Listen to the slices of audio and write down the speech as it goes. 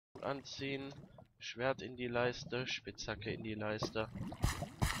anziehen. Schwert in die Leiste, Spitzhacke in die Leiste.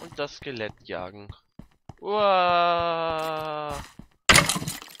 Und das Skelett jagen. Uah.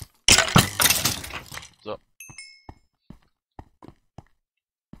 So.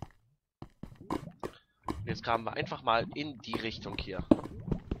 Jetzt kamen wir einfach mal in die Richtung hier.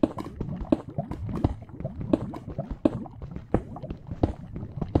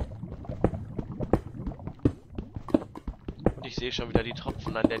 Und ich sehe schon wieder die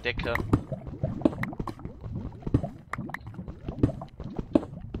Tropfen an der Decke.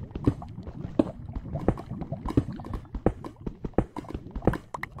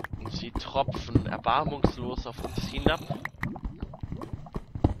 Und sie tropfen erbarmungslos auf uns hinab.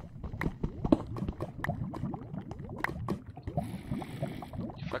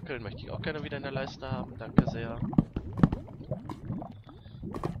 Fackeln möchte ich auch gerne wieder in der Leiste haben. Danke sehr.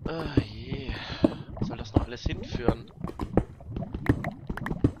 Je. Wo soll das noch alles hinführen?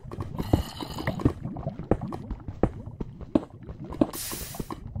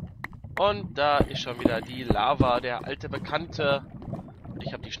 Und da ist schon wieder die Lava, der alte Bekannte. Und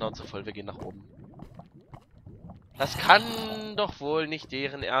ich habe die Schnauze voll, wir gehen nach oben. Das kann doch wohl nicht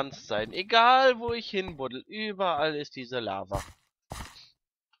deren Ernst sein. Egal, wo ich hinbuddel, überall ist diese Lava.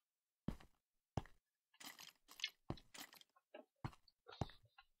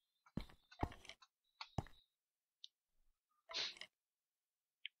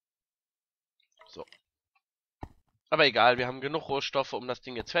 So. Aber egal, wir haben genug Rohstoffe, um das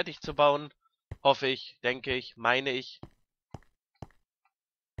Ding jetzt fertig zu bauen. Hoffe ich, denke ich, meine ich.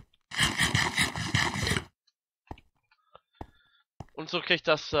 Und so kriegt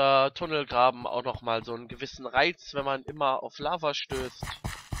das Tunnelgraben auch nochmal so einen gewissen Reiz, wenn man immer auf Lava stößt.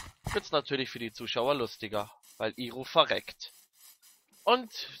 Wird's natürlich für die Zuschauer lustiger, weil Iru verreckt.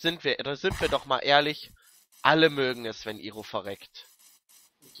 Und sind wir doch mal ehrlich, alle mögen es, wenn Iru verreckt.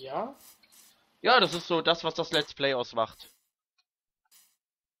 Ja? Ja, das ist so das, was das Let's Play ausmacht.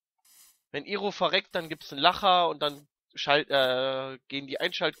 Wenn Iru verreckt, dann gibt's einen Lacher und dann gehen die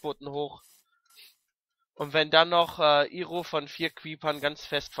Einschaltquoten hoch. Und wenn dann noch Iru von 4 Creepern ganz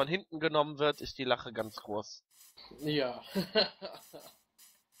fest von hinten genommen wird, ist die Lache ganz groß. Ja.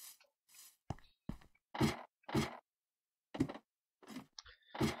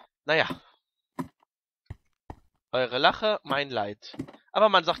 Naja. Eure Lache, mein Leid. Aber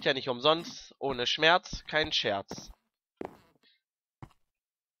man sagt ja nicht umsonst, ohne Schmerz kein Scherz.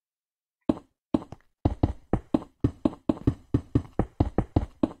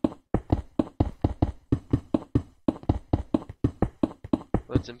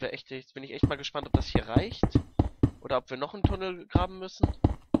 Jetzt bin ich echt mal gespannt, ob das hier reicht. Oder ob wir noch einen Tunnel graben müssen.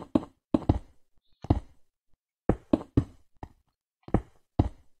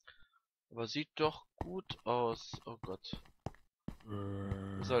 Aber sieht doch gut aus. Oh Gott.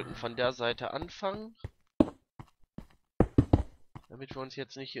 Wir sollten von der Seite anfangen. Damit wir uns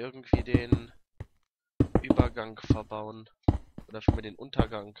jetzt nicht irgendwie den Übergang verbauen. Oder vielmehr den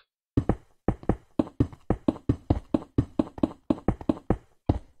Untergang.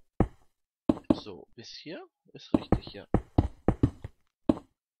 So, bis hier ist richtig, ja.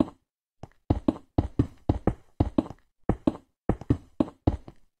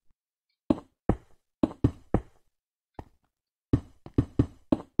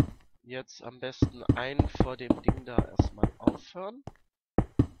 Jetzt am besten einen vor dem Ding da erstmal aufhören.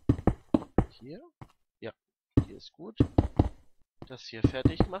 Hier. Ja, hier ist gut. Das hier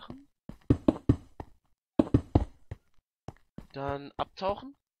fertig machen. Dann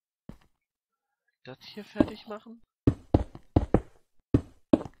abtauchen. Das hier fertig machen.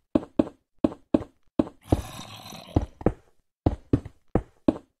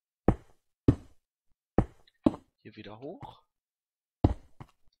 Hier wieder hoch.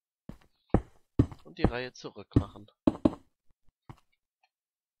 Und die Reihe zurück machen.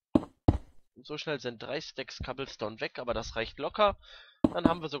 Und so schnell sind 3 Stacks Cobblestone weg, aber das reicht locker. Dann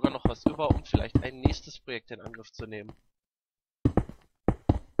haben wir sogar noch was über, um vielleicht ein nächstes Projekt in Angriff zu nehmen.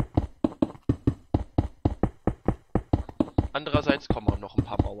 Andererseits kommen auch noch ein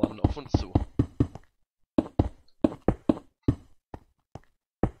paar Mauern auf uns zu.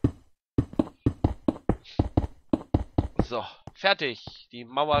 So, fertig. Die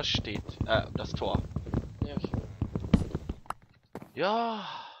Mauer steht. Das Tor. Ja, schön. Ja,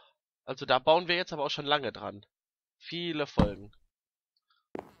 also da bauen wir jetzt aber auch schon lange dran. Viele Folgen.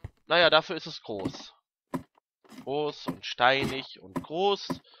 Naja, dafür ist es groß. Groß und steinig und groß.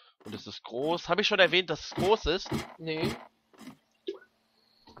 Und es ist groß. Habe ich schon erwähnt, dass es groß ist? Nee.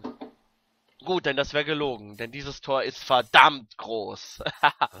 Gut, denn das wäre gelogen. Denn dieses Tor ist verdammt groß.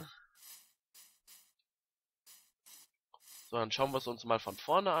 So, dann schauen wir es uns mal von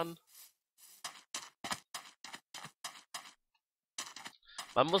vorne an.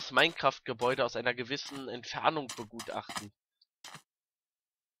 Man muss Minecraft-Gebäude aus einer gewissen Entfernung begutachten.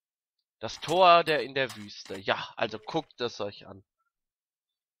 Das Tor in der Wüste. Ja, also guckt es euch an.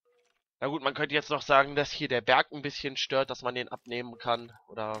 Na gut, man könnte jetzt noch sagen, dass hier der Berg ein bisschen stört, dass man den abnehmen kann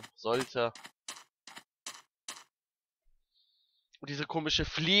oder sollte. Und diese komische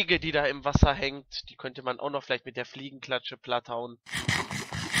Fliege, die da im Wasser hängt, die könnte man auch noch vielleicht mit der Fliegenklatsche platt hauen.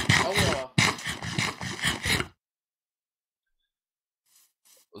 Aua.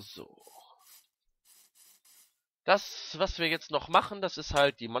 So. Das, was wir jetzt noch machen, das ist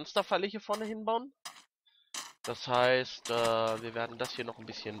halt die Monsterfalle hier vorne hinbauen. Das heißt, wir werden das hier noch ein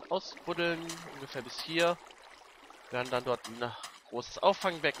bisschen ausbuddeln, ungefähr bis hier. Wir werden dann dort ein großes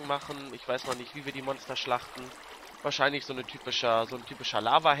Auffangbecken machen. Ich weiß noch nicht, wie wir die Monster schlachten. Wahrscheinlich so ein typischer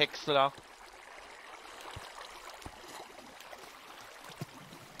Lava-Häcksler.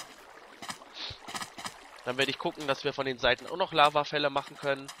 Dann werde ich gucken, dass wir von den Seiten auch noch Lavafälle machen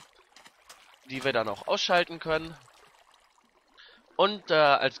können, die wir dann auch ausschalten können. Und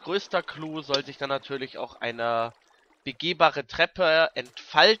als größter Clou soll sich dann natürlich auch eine begehbare Treppe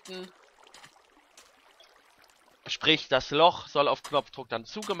entfalten. Sprich, das Loch soll auf Knopfdruck dann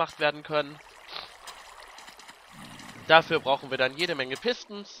zugemacht werden können. Dafür brauchen wir dann jede Menge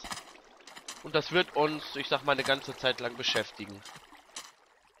Pistons. Und das wird uns, ich sag mal, eine ganze Zeit lang beschäftigen.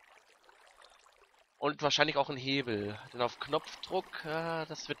 Und wahrscheinlich auch ein Hebel. Denn auf Knopfdruck,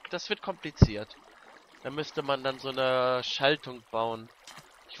 das wird kompliziert. Da müsste man dann so eine Schaltung bauen.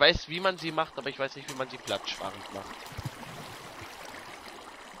 Ich weiß, wie man sie macht, aber ich weiß nicht, wie man sie platzsparend macht.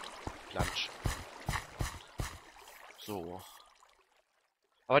 Plansch. So.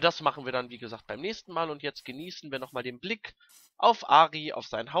 Aber das machen wir dann, wie gesagt, beim nächsten Mal. Und jetzt genießen wir nochmal den Blick auf Ari, auf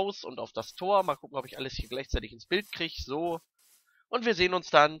sein Haus und auf das Tor. Mal gucken, ob ich alles hier gleichzeitig ins Bild kriege. So. Und wir sehen uns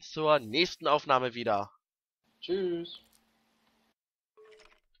dann zur nächsten Aufnahme wieder. Tschüss.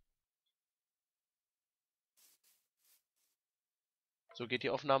 So geht die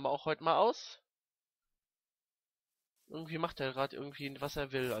Aufnahme auch heute mal aus. Irgendwie macht er gerade irgendwie, was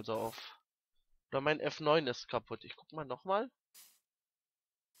er will. Also auf... Oder mein F9 ist kaputt. Ich guck mal nochmal.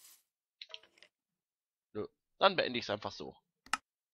 Nö. Dann beende ich es einfach so.